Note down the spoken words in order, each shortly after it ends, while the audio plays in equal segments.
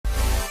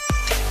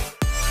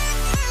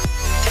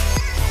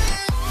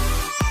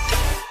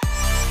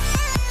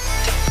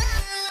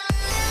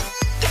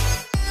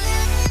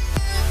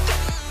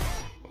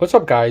What's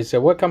up guys,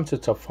 welcome to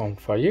Top Phone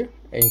for You.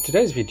 In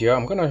today's video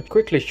I'm gonna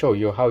quickly show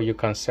you how you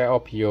can set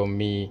up your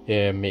Mi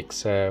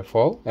Mix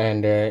phone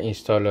and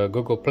install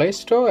Google Play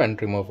Store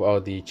and remove all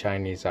the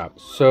Chinese apps.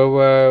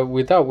 So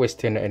without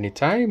wasting any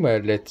time,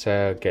 let's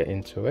get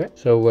into it.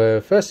 So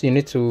first you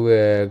need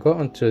to go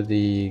onto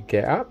the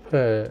Get app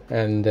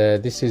and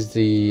this is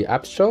the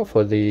app store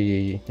for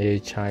the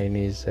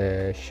Chinese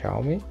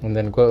Xiaomi, and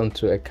then go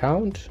onto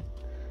account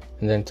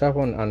and then tap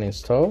on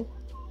uninstall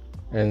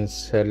and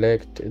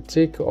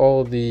tick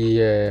all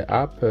the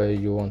app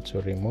you want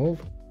to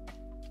remove.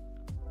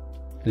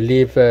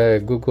 Leave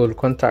Google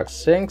Contact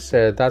Syncs.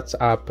 That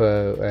app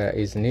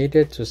is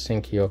needed to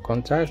sync your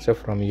contacts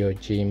from your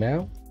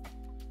Gmail.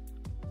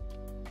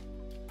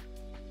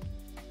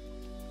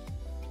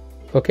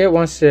 Okay,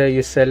 once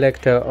you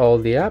select all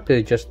the app,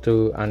 just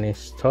do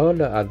uninstall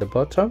at the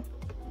bottom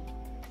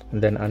and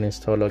then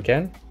uninstall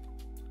again.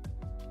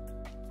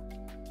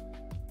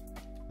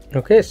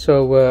 Okay,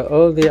 so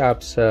all the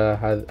apps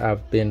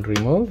have been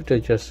removed.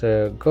 Just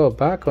go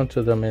back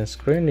onto the main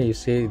screen. You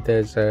see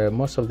there's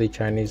most of the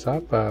Chinese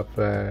app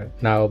have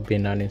now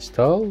been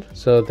uninstalled.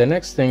 So the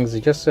next thing is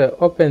just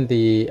open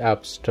the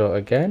App Store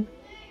again,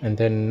 and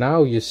then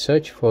now you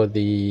search for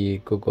the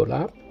Google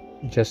app.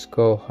 Just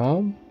go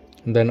home,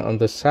 and then on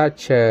the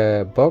search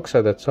box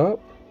at the top,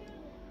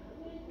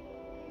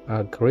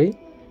 agree,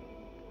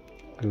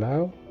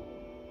 allow,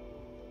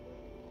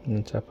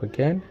 and tap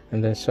again,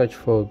 and then search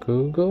for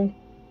Google.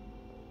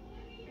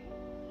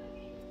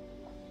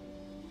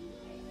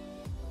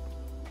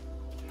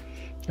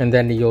 And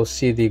then you'll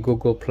see the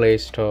Google Play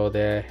Store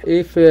there.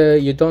 If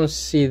you don't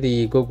see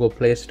the Google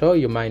Play Store,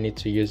 you might need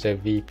to use a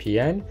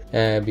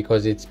VPN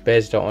because it's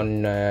based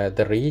on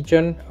the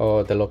region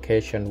or the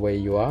location where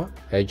you are.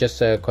 Just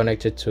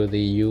connect it to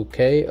the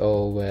UK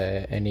or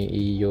any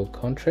EU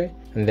country,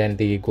 and then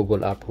the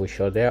Google app will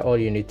show there. All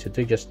you need to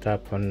do, just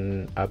tap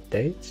on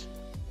updates.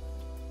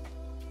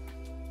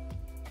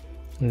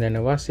 And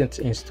then once it's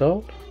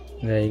installed,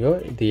 there you go,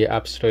 the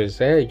App Store is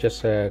there. You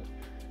just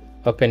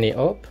open it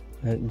up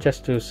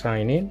just to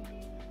sign in,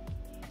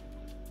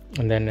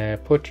 and then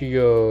put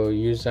your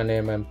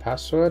username and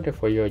password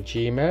for your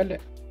Gmail.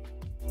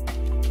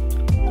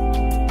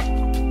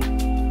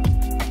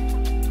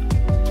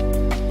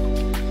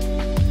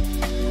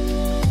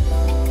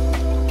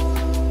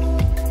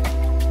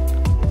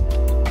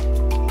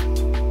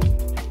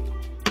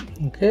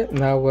 Okay,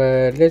 now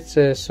let's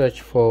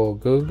search for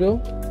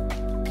Google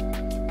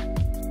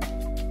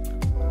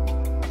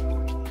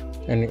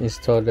and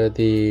install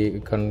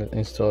you can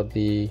install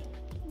the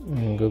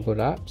Google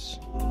apps.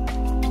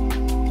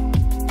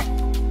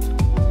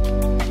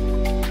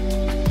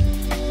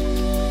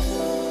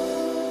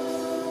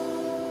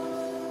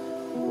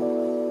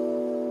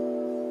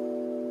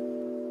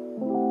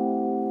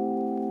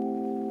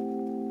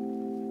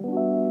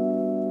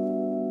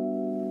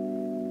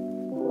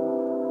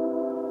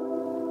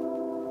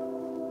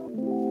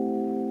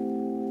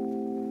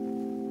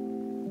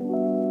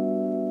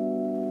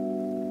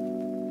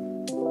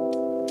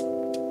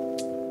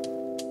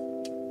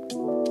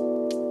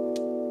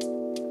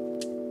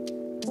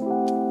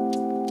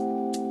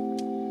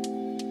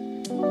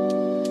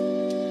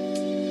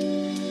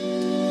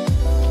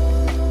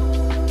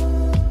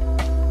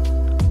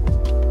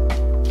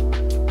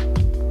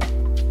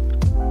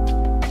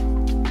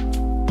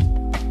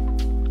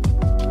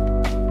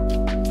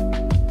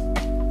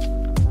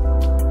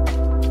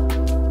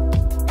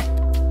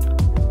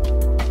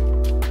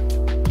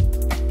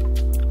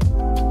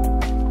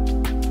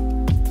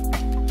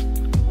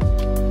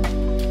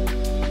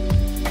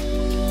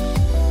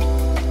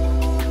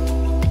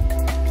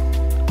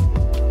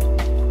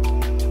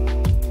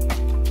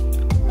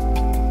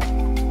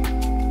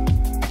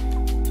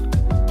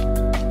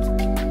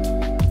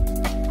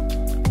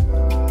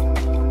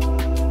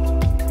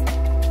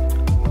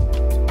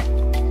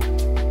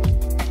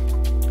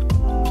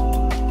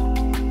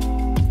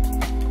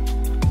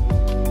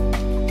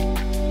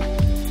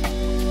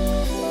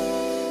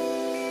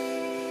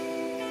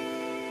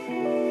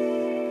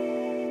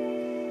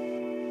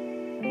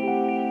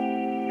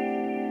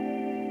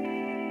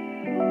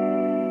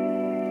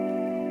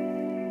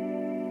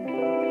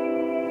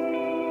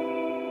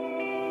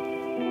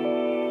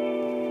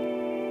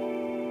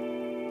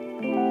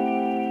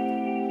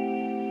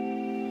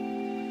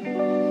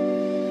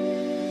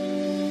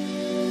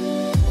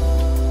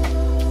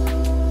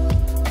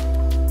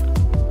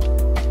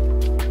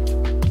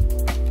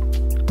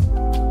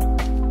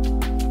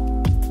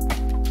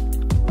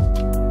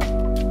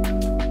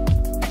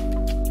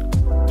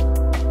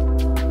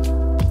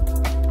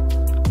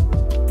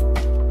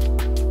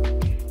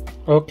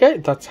 Okay,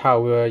 that's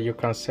how you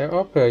can set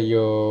up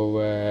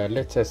your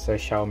latest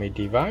Xiaomi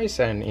device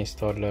and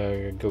install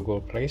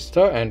Google Play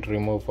Store and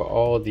remove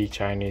all the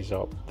Chinese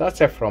apps.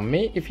 That's it from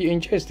me. If you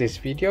enjoyed this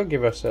video,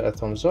 give us a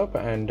thumbs up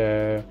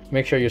and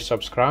make sure you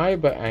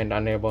subscribe and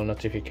enable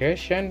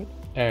notification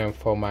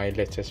for my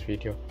latest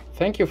video.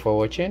 Thank you for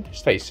watching.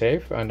 Stay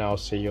safe and I'll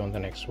see you on the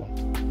next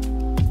one.